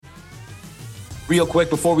Real quick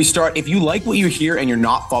before we start, if you like what you hear and you're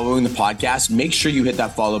not following the podcast, make sure you hit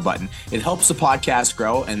that follow button. It helps the podcast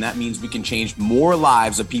grow, and that means we can change more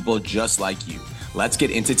lives of people just like you. Let's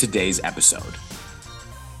get into today's episode.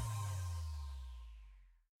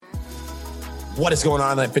 What is going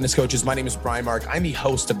on, online fitness coaches? My name is Brian Mark. I'm the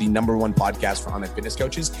host of the #1 podcast for online fitness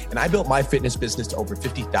coaches, and I built my fitness business to over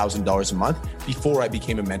 $50,000 a month before I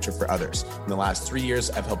became a mentor for others. In the last 3 years,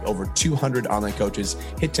 I've helped over 200 online coaches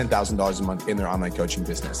hit $10,000 a month in their online coaching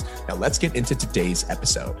business. Now let's get into today's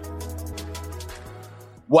episode.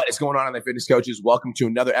 What is going on, online fitness coaches? Welcome to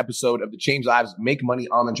another episode of the Change Lives, Make Money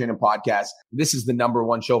Online Training Podcast. This is the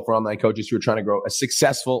 #1 show for online coaches who are trying to grow a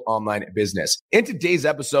successful online business. In today's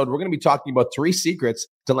episode, we're going to be talking about 3 secrets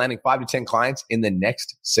to landing 5 to 10 clients in the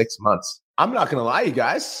next 6 months. I'm not going to lie, you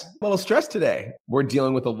guys, I'm a little stressed today. We're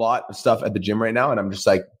dealing with a lot of stuff at the gym right now, and I'm just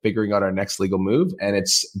figuring out our next legal move, and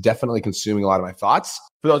it's definitely consuming a lot of my thoughts.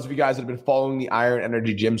 For those of you guys that have been following the Iron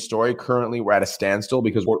Energy Gym story, currently we're at a standstill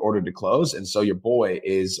because we're ordered to close. And so your boy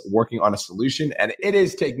is working on a solution, and it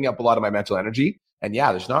is taking up a lot of my mental energy. And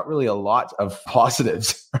yeah, there's not really a lot of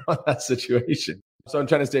positives on that situation. So I'm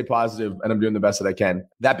trying to stay positive, and I'm doing the best that I can.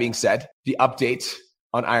 That being said, the update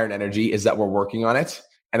on Iron Energy is that we're working on it.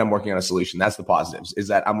 And I'm working on a solution. That's the positives, is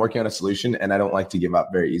that I'm working on a solution and I don't like to give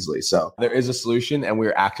up very easily. So there is a solution and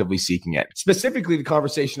we're actively seeking it. Specifically, the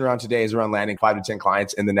conversation around today is around landing 5 to 10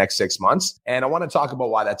 clients in the next 6 months. And I want to talk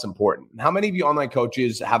about why that's important. How many of you online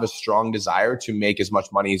coaches have a strong desire to make as much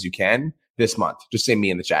money as you can this month? Just say me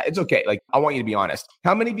in the chat. It's okay. I want you to be honest.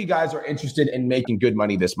 How many of you guys are interested in making good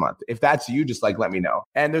money this month? If that's you, just let me know.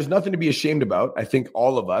 And there's nothing to be ashamed about. I think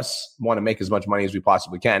all of us want to make as much money as we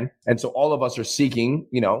possibly can. And so all of us are seeking,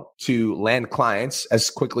 to land clients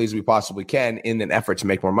as quickly as we possibly can in an effort to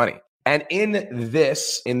make more money. And in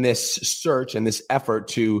this search and this effort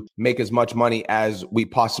to make as much money as we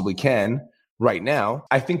possibly can right now,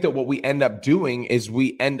 I think that what we end up doing is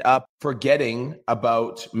we end up forgetting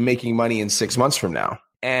about making money in 6 months from now.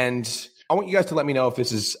 And I want you guys to let me know if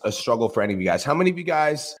this is a struggle for any of you guys. How many of you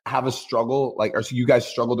guys have a struggle, or you guys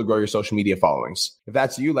struggle to grow your social media followings? If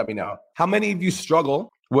that's you, let me know. How many of you struggle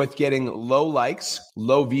with getting low likes,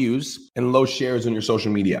 low views, and low shares on your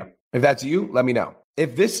social media? If that's you, let me know.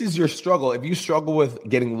 If this is your struggle, if you struggle with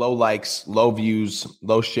getting low likes, low views,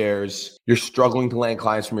 low shares, you're struggling to land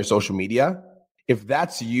clients from your social media, if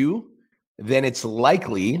that's you, then it's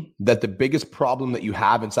likely that the biggest problem that you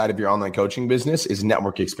have inside of your online coaching business is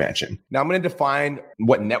network expansion. Now, I'm going to define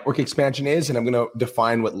what network expansion is, and I'm going to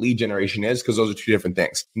define what lead generation is, because those are 2 different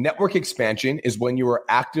things. Network expansion is when you are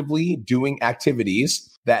actively doing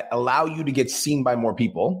activities that allow you to get seen by more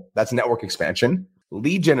people. That's network expansion.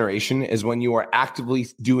 Lead generation is when you are actively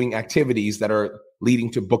doing activities that are leading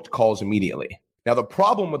to booked calls immediately. Now, the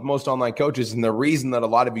problem with most online coaches, and the reason that a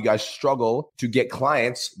lot of you guys struggle to get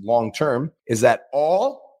clients long-term, is that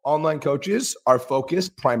all online coaches are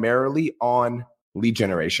focused primarily on lead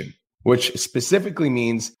generation, which specifically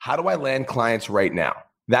means, how do I land clients right now?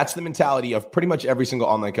 That's the mentality of pretty much every single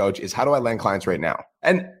online coach, is how do I land clients right now?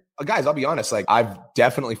 And guys, I'll be honest, I've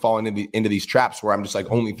definitely fallen into these traps where I'm just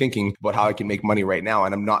only thinking about how I can make money right now.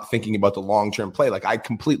 And I'm not thinking about the long-term play. I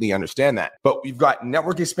completely understand that. But we've got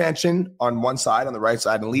network expansion on one side, on the right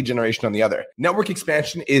side, and lead generation on the other. Network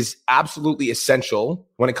expansion is absolutely essential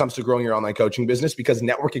when it comes to growing your online coaching business, because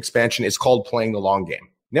network expansion is called playing the long game.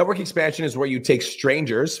 Network expansion is where you take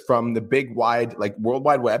strangers from the big wide, World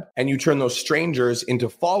Wide Web, and you turn those strangers into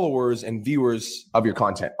followers and viewers of your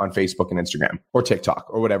content on Facebook and Instagram or TikTok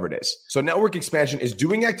or whatever it is. So network expansion is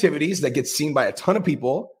doing activities that get seen by a ton of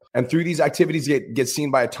people. And through these activities get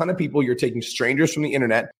seen by a ton of people, you're taking strangers from the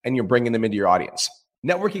internet and you're bringing them into your audience.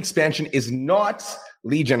 Network expansion is not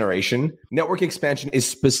lead generation. Network expansion is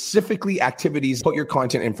specifically activities put your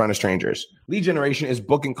content in front of strangers. Lead generation is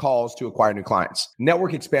booking calls to acquire new clients.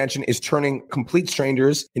 Network expansion is turning complete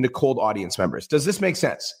strangers into cold audience members. Does this make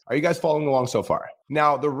sense? Are you guys following along so far?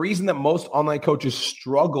 Now, the reason that most online coaches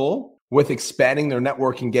struggle with expanding their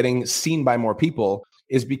network and getting seen by more people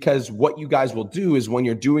is because what you guys will do is, when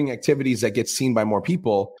you're doing activities that get seen by more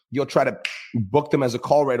people, you'll try to book them as a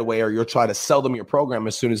call right away, or you'll try to sell them your program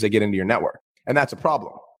as soon as they get into your network. And that's a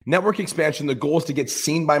problem. Network expansion, the goal is to get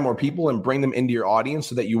seen by more people and bring them into your audience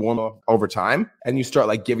so that you warm up over time, and you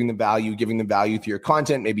start giving them value through your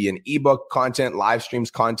content, maybe an ebook content, live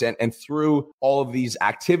streams content. And through all of these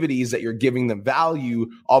activities that you're giving them value,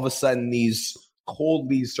 all of a sudden these cold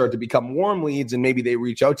leads start to become warm leads, and maybe they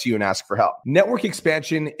reach out to you and ask for help. Network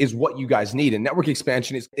expansion is what you guys need. And network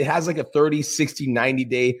expansion it has like a 30, 60, 90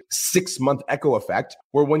 day, 6-month echo effect,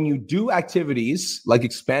 where when you do activities like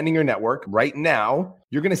expanding your network right now,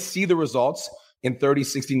 you're going to see the results in 30,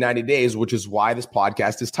 60, 90 days, which is why this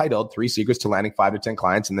podcast is titled 3 Secrets to Landing 5 to 10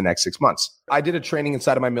 Clients in the Next 6 Months. I did a training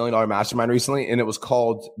inside of my $1 Million Mastermind recently, and it was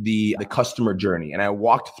called the customer journey. And I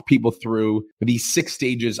walked people through these 6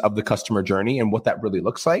 stages of the customer journey and what that really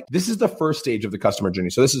looks like. This is the first stage of the customer journey.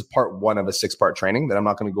 So this is part 1 of a 6-part training that I'm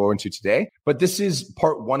not going to go into today, but this is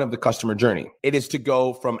part 1 of the customer journey. It is to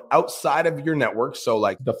go from outside of your network, so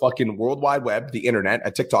like the fucking World Wide Web, the internet,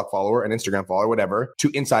 a TikTok follower, an Instagram follower, whatever, to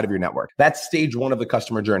inside of your network. That's stage 1 of the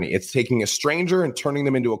customer journey. It's taking a stranger and turning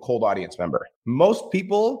them into a cold audience member. Most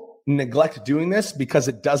people neglect doing this because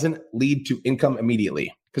it doesn't lead to income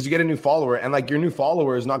immediately. Because you get a new follower and like your new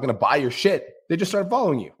follower is not going to buy your shit. They just start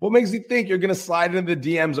following you. What makes you think you're going to slide into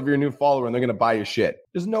the DMs of your new follower and they're going to buy your shit?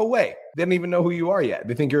 There's no way. They don't even know who you are yet.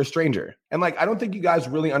 They think you're a stranger. And like, I don't think you guys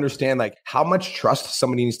really understand like how much trust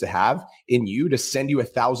somebody needs to have in you to send you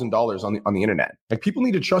 $1,000 on the internet. Like people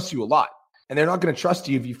need to trust you a lot. And they're not going to trust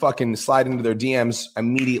you if you fucking slide into their DMs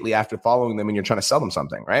immediately after following them and you're trying to sell them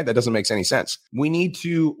something, right? That doesn't make any sense. We need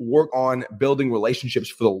to work on building relationships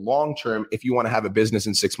for the long term if you want to have a business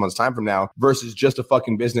in 6 months time from now versus just a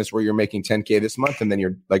fucking business where you're making 10K this month and then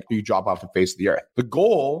you're like, you drop off the face of the earth. The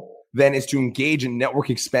goal then is to engage in network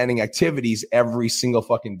expanding activities every single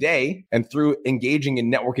fucking day. And through engaging in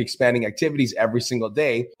network expanding activities every single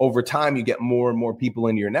day, over time, you get more and more people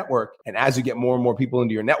into your network. And as you get more and more people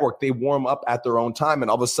into your network, they warm up at their own time. And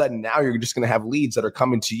all of a sudden, now you're just going to have leads that are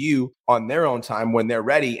coming to you on their own time when they're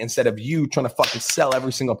ready, instead of you trying to fucking sell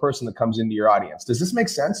every single person that comes into your audience. Does this make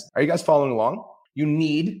sense? Are you guys following along? You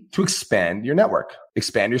need to expand your network,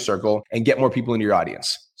 expand your circle, and get more people into your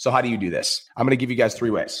audience. So how do you do this? I'm going to give you guys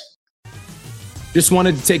 3 ways. Just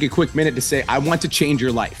wanted to take a quick minute to say, I want to change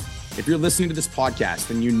your life. If you're listening to this podcast,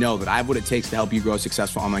 then you know that I have what it takes to help you grow a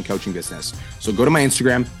successful online coaching business. So go to my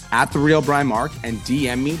Instagram @TheRealBrianMark and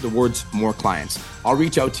DM me the words more clients. I'll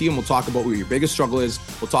reach out to you and we'll talk about what your biggest struggle is.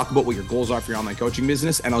 We'll talk about what your goals are for your online coaching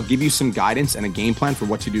business, and I'll give you some guidance and a game plan for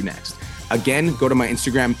what to do next. Again, go to my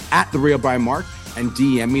Instagram @TheRealBrianMark and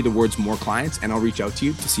DM me the words more clients, and I'll reach out to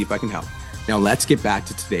you to see if I can help. Now let's get back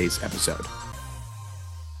to today's episode.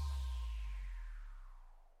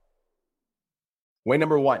 Way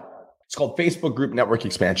number 1, it's called Facebook group network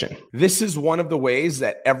expansion. This is one of the ways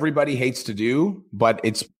that everybody hates to do, but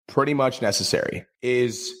it's pretty much necessary,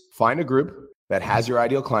 is find a group that has your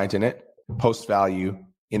ideal client in it, post value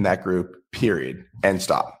in that group, period, and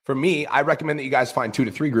stop. For me, I recommend that you guys find 2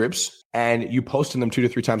 to 3 groups and you post in them 2 to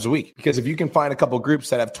 3 times a week. Because if you can find a couple of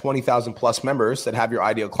groups that have 20,000 plus members that have your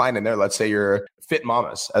ideal client in there, let's say you're Fit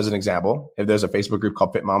Mamas as an example. If there's a Facebook group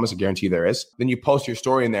called Fit Mamas, I guarantee there is, then you post your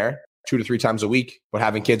story in there 2 to 3 times a week, but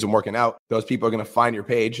having kids and working out. Those people are going to find your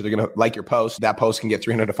page. They're going to like your post. That post can get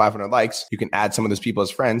 300 to 500 likes. You can add some of those people as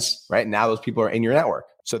friends, right? Now those people are in your network.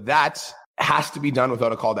 So that has to be done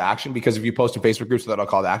without a call to action, because if you post in Facebook groups without a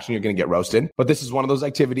call to action, you're going to get roasted. But this is one of those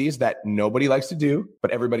activities that nobody likes to do, but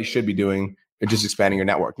everybody should be doing. Just expanding your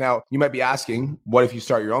network. Now, you might be asking, what if you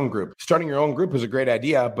start your own group? Starting your own group is a great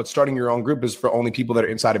idea, but starting your own group is for only people that are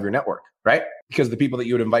inside of your network, right? Because the people that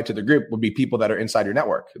you would invite to the group would be people that are inside your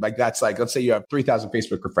network. Like that's like, let's say you have 3,000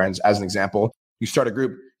 Facebook friends as an example. You start a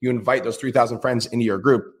group, you invite those 3,000 friends into your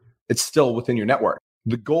group. It's still within your network.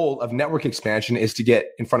 The goal of network expansion is to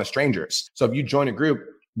get in front of strangers. So if you join a group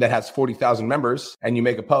that has 40,000 members and you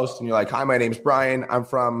make a post and you're like, hi, my name's Brian. I'm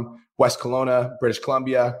from West Kelowna, British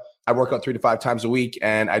Columbia. I work out 3 to 5 times a week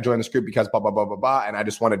and I joined this group because blah, blah, blah, blah, blah. And I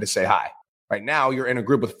just wanted to say hi. Right now, you're in a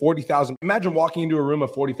group with 40,000. Imagine walking into a room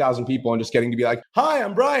of 40,000 people and just getting to be like, hi,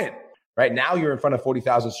 I'm Brian. Right now, you're in front of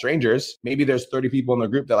 40,000 strangers. Maybe there's 30 people in the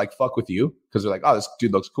group that like fuck with you because they're like, oh, this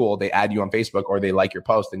dude looks cool. They add you on Facebook or they like your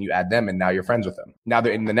post and you add them and now you're friends with them. Now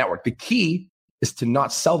they're in the network. The key is to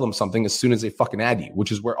not sell them something as soon as they fucking add you,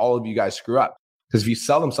 which is where all of you guys screw up. Because if you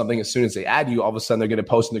sell them something as soon as they add you, all of a sudden they're going to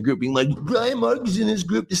post in the group being like, Brian Mark is in his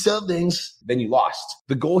group to sell things. Then you lost.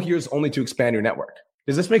 The goal here is only to expand your network.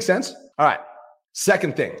 Does this make sense? All right.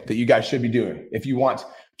 Second thing that you guys should be doing if you want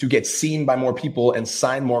to get seen by more people and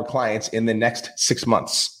sign more clients in the next 6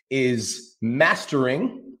 months is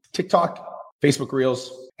mastering TikTok, Facebook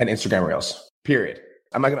Reels, and Instagram Reels, period.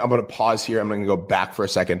 I'm going to pause here. I'm going to go back for a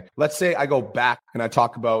second. Let's say I go back and I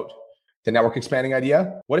talk about the network expanding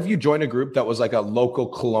idea. What if you joined a group that was like a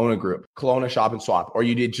local Kelowna group, Kelowna Shop and Swap, or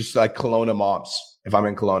you did just like Kelowna Moms. If I'm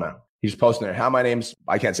in Kelowna, you just post in there. Hi, my name's,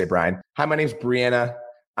 I can't say Brian. Hi, my name's Brianna.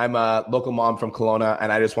 I'm a local mom from Kelowna,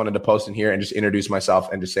 and I just wanted to post in here and just introduce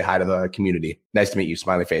myself and just say hi to the community. Nice to meet you,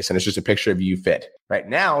 smiley face. And it's just a picture of you fit. Right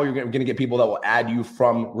now, you're going to get people that will add you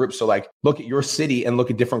from groups. So like, look at your city and look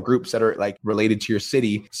at different groups that are like related to your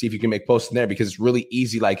city. See if you can make posts in there, because it's really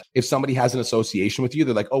easy. Like if somebody has an association with you,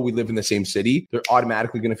 they're like, oh, we live in the same city. They're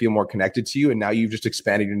automatically going to feel more connected to you. And now you've just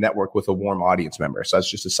expanded your network with a warm audience member. So that's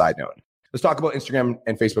just a side note. Let's talk about Instagram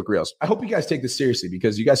and Facebook Reels. I hope you guys take this seriously,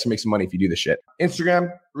 because you guys can make some money if you do this shit. Instagram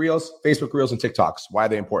Reels, Facebook Reels, and TikToks. Why are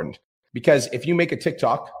they important? Because if you make a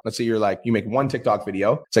TikTok, let's say you make one TikTok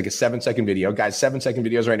video, it's like a 7-second video. Guys, 7-second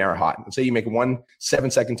videos right now are hot. Let's say you make one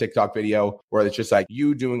 7-second TikTok video where it's just like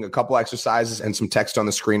you doing a couple exercises and some text on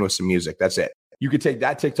the screen with some music. That's it. You could take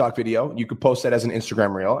that TikTok video, you could post that as an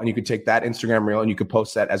Instagram reel, and you could take that Instagram reel and you could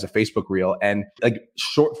post that as a Facebook reel. And like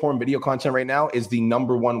short form video content right now is the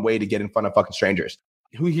number one way to get in front of fucking strangers.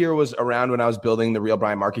 Who here was around when I was building the Real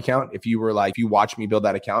Brian Mark account? If you watch me build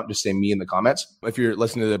that account, just say me in the comments. If you're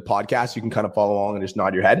listening to the podcast, you can kind of follow along and just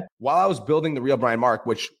nod your head. While I was building the Real Brian Mark,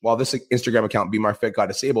 while this Instagram account, Be More Fit, got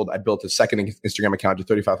disabled, I built a second Instagram account to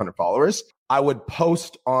 3,500 followers. I would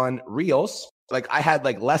post on Reels. Like I had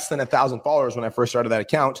like less than 1,000 followers when I first started that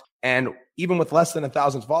account. And even with less than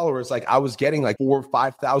 1,000 followers, like I was getting like 4,000 or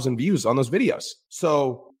 5,000 views on those videos.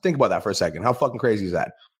 So think about that for a second. How fucking crazy is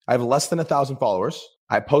that? I have less than 1,000 followers.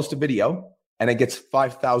 I post a video and it gets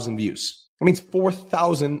 5,000 views. That means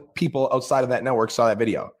 4,000 people outside of that network saw that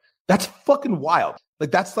video. That's fucking wild.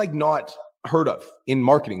 Like that's like not heard of in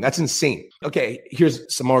marketing. That's insane. Okay,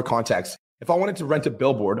 here's some more context. If I wanted to rent a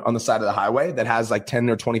billboard on the side of the highway that has like 10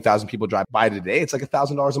 or 20,000 people drive by today, it's like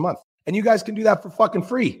 $1,000 a month. And you guys can do that for fucking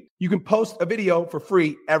free. You can post a video for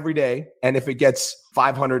free every day. And if it gets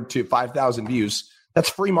 500 to 5,000 views, that's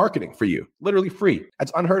free marketing for you. Literally free.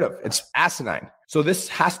 That's unheard of. It's asinine. So this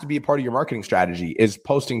has to be a part of your marketing strategy, is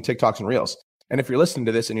posting TikToks and Reels. And if you're listening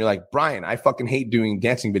to this and you're like, Brian, I fucking hate doing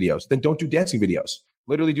dancing videos, then don't do dancing videos.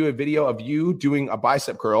 Literally do a video of you doing a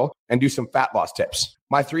bicep curl and do some fat loss tips.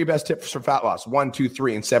 My 3 best tips for fat loss: 1, 2,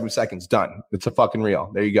 3 in 7 seconds. Done. It's a fucking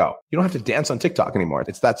reel. There you go. You don't have to dance on TikTok anymore.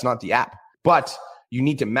 That's not the app. But you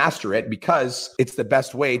need to master it, because it's the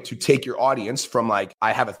best way to take your audience from like,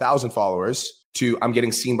 I have 1,000 followers to I'm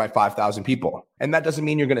getting seen by 5,000 people. And that doesn't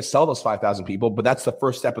mean you're going to sell those 5,000 people, but that's the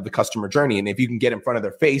first step of the customer journey. And if you can get in front of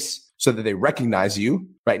their face so that they recognize you,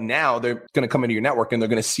 right now, they're going to come into your network and they're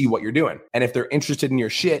going to see what you're doing. And if they're interested in your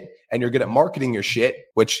shit and you're good at marketing your shit,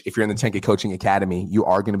 which if you're in the 10K Coaching Academy, you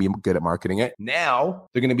are going to be good at marketing it. Now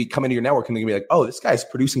they're going to be coming to your network and they're going to be like, oh, this guy's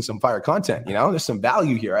producing some fire content. You know, there's some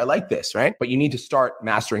value here. I like this, right? But you need to start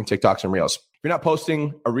mastering TikToks and Reels. If you're not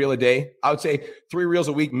posting a reel a day, I would say 3 reels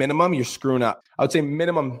a week minimum, you're screwing up. I would say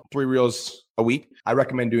minimum 3 reels a week. I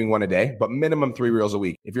recommend doing 1 a day, but minimum 3 reels a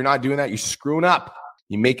week. If you're not doing that, you're screwing up.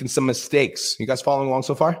 You're making some mistakes. You guys following along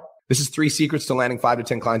so far? This is 3 secrets to landing 5 to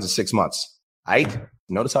 10 clients in 6 months. All right?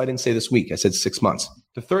 Notice how I didn't say this week. I said 6 months.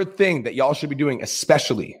 The third thing that y'all should be doing,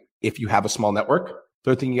 especially if you have a small network,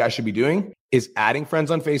 third thing you guys should be doing is adding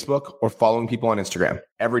friends on Facebook or following people on Instagram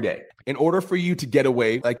every day. In order for you to get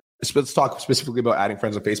away, like, let's talk specifically about adding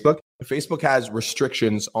friends on Facebook. Facebook has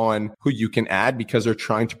restrictions on who you can add because they're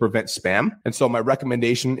trying to prevent spam. And so my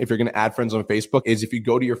recommendation, if you're going to add friends on Facebook, is if you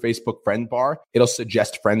go to your Facebook friend bar, it'll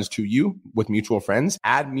suggest friends to you with mutual friends.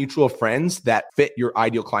 Add mutual friends that fit your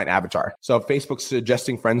ideal client avatar. So if Facebook's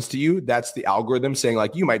suggesting friends to you, that's the algorithm saying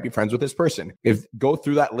like, you might be friends with this person. Go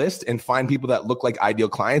through that list and find people that look like ideal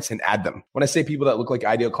clients and add them. When I say people that look like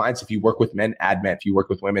ideal clients, if you work with men, add men. If you work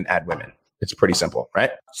with women, add women. It's pretty simple, right?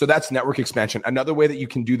 So that's network expansion. Another way that you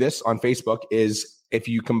can do this on Facebook is if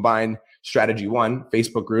you combine strategy 1,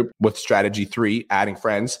 Facebook group, with strategy 3, adding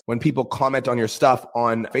friends. When people comment on your stuff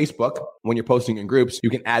on Facebook, when you're posting in groups, you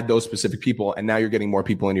can add those specific people, and now you're getting more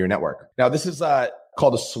people into your network. Now, this is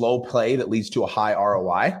called a slow play that leads to a high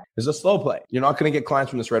ROI. Is a slow play. You're not going to get clients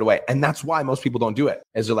from this right away. And that's why most people don't do it,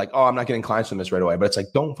 is they're like, oh, I'm not getting clients from this right away. But it's like,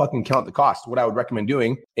 don't fucking count the cost. What I would recommend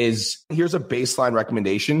doing is, here's a baseline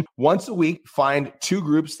recommendation. Once a week, find 2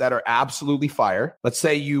 groups that are absolutely fire. Let's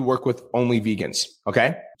say you work with only vegans.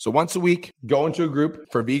 Okay. So once a week, go into a group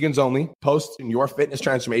for vegans only, post in your fitness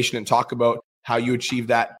transformation and talk about how you achieve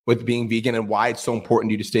that with being vegan and why it's so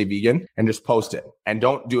important to you to stay vegan, and just post it. And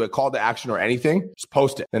don't do a call to action or anything. Just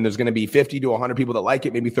post it. Then there's going to be 50 to 100 people that like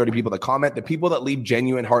it, maybe 30 people that comment. The people that leave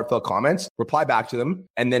genuine, heartfelt comments, reply back to them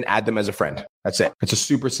and then add them as a friend. That's it. It's a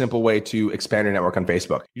super simple way to expand your network on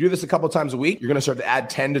Facebook. You do this a couple of times a week, you're going to start to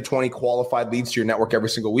add 10 to 20 qualified leads to your network every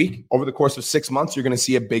single week. Over the course of 6 months, you're going to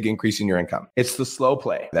see a big increase in your income. It's the slow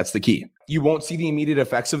play. That's the key. You won't see the immediate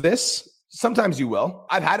effects of this Sometimes you will.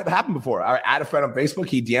 I've had it happen before. I had a friend on Facebook.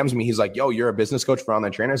 He DMs me. He's like, yo, you're a business coach for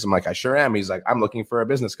online trainers. I'm like, I sure am. He's like, I'm looking for a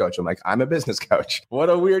business coach. I'm like, I'm a business coach. What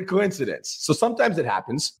a weird coincidence. So sometimes it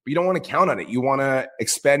happens, but you don't want to count on it. You want to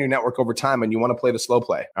expand your network over time and you want to play the slow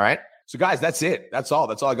play. All right. So guys, that's it. That's all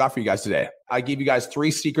I got for you guys today. I gave you guys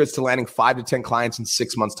 3 secrets to landing 5 to 10 clients in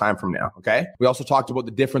 6 months time from now. Okay. We also talked about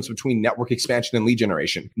the difference between network expansion and lead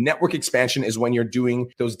generation. Network expansion is when you're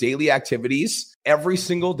doing those daily activities every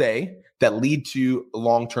single day that lead to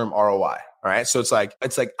long-term ROI. All right. So it's like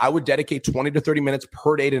I would dedicate 20 to 30 minutes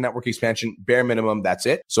per day to network expansion, bare minimum. That's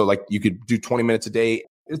it. So like you could do 20 minutes a day.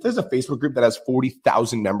 If there's a Facebook group that has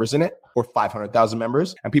 40,000 members in it or 500,000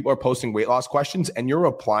 members and people are posting weight loss questions and you're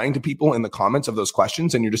replying to people in the comments of those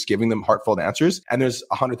questions and you're just giving them heartfelt answers and there's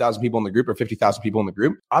 100,000 people in the group or 50,000 people in the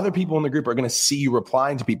group, other people in the group are going to see you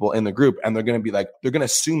replying to people in the group and they're going to be like, they're going to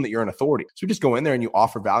assume that you're an authority. So you just go in there and you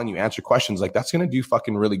offer value and you answer questions. Like that's going to do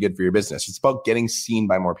fucking really good for your business. It's about getting seen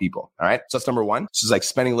by more people. All right. So that's number one. So it's like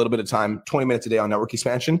spending a little bit of time, 20 minutes a day on network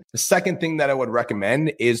expansion. The second thing that I would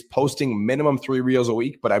recommend is posting minimum 3 reels a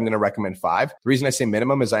week, but I'm going to recommend 5. The reason I say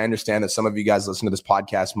minimum is I understand that some of you guys listen to this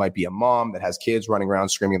podcast might be a mom that has kids running around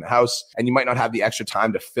screaming in the house, and you might not have the extra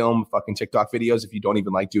time to film fucking TikTok videos if you don't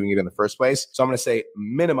even like doing it in the first place. So I'm going to say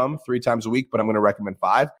minimum 3 times a week, but I'm going to recommend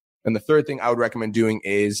 5. And the third thing I would recommend doing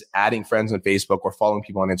is adding friends on Facebook or following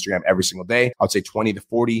people on Instagram every single day. I would say 20 to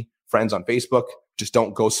 40 friends on Facebook. Just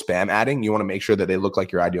don't go spam adding. You want to make sure that they look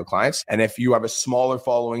like your ideal clients. And if you have a smaller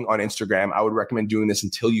following on Instagram, I would recommend doing this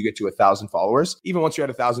until you get to 1,000 followers. Even once you're at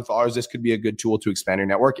 1,000 followers, this could be a good tool to expand your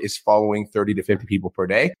network, is following 30 to 50 people per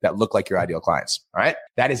day that look like your ideal clients. All right.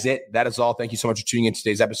 That is it. That is all. Thank you so much for tuning in to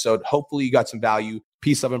today's episode. Hopefully you got some value.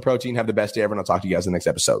 Peace, love, and protein. Have the best day ever. And I'll talk to you guys in the next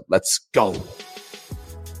episode. Let's go.